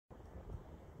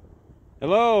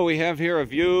Hello, we have here a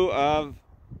view of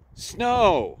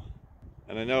snow.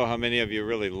 And I know how many of you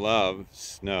really love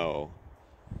snow.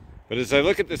 But as I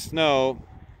look at the snow,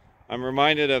 I'm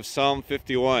reminded of Psalm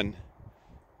 51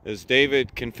 as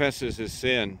David confesses his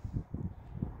sin.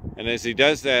 And as he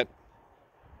does that,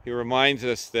 he reminds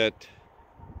us that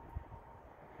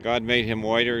God made him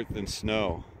whiter than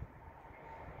snow.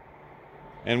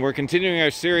 And we're continuing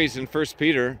our series in 1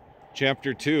 Peter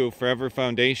chapter 2, Forever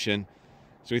Foundation.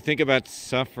 So we think about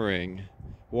suffering.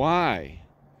 Why?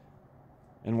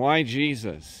 And why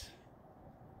Jesus?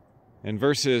 In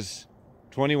verses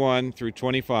 21 through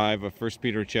 25 of 1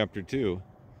 Peter chapter 2,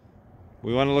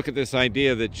 we want to look at this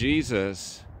idea that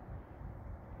Jesus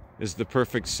is the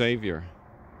perfect Savior.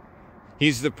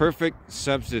 He's the perfect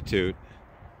substitute,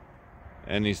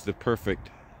 and He's the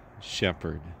perfect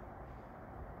shepherd.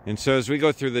 And so as we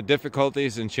go through the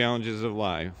difficulties and challenges of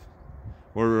life,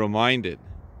 we're reminded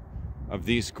of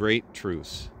these great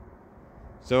truths.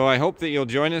 So I hope that you'll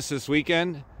join us this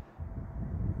weekend.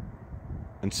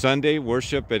 On Sunday,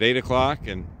 worship at 8 o'clock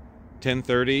and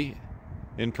 10:30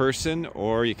 in person,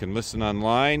 or you can listen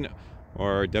online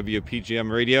or WPGM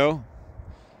radio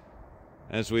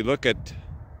as we look at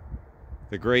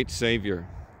the great Savior.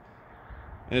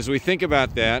 And as we think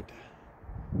about that,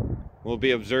 we'll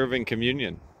be observing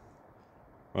communion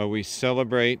while we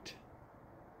celebrate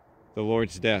the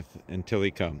Lord's death until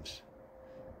He comes.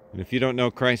 And if you don't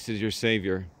know Christ as your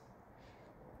Savior,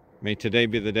 may today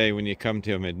be the day when you come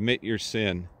to Him, admit your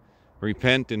sin,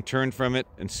 repent and turn from it,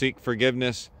 and seek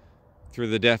forgiveness through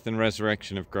the death and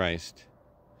resurrection of Christ,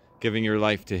 giving your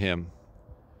life to Him,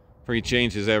 for He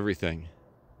changes everything.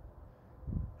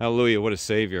 Hallelujah, what a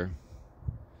Savior.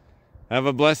 Have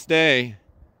a blessed day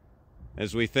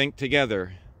as we think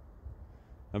together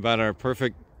about our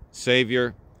perfect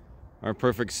Savior, our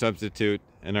perfect substitute,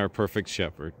 and our perfect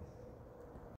shepherd.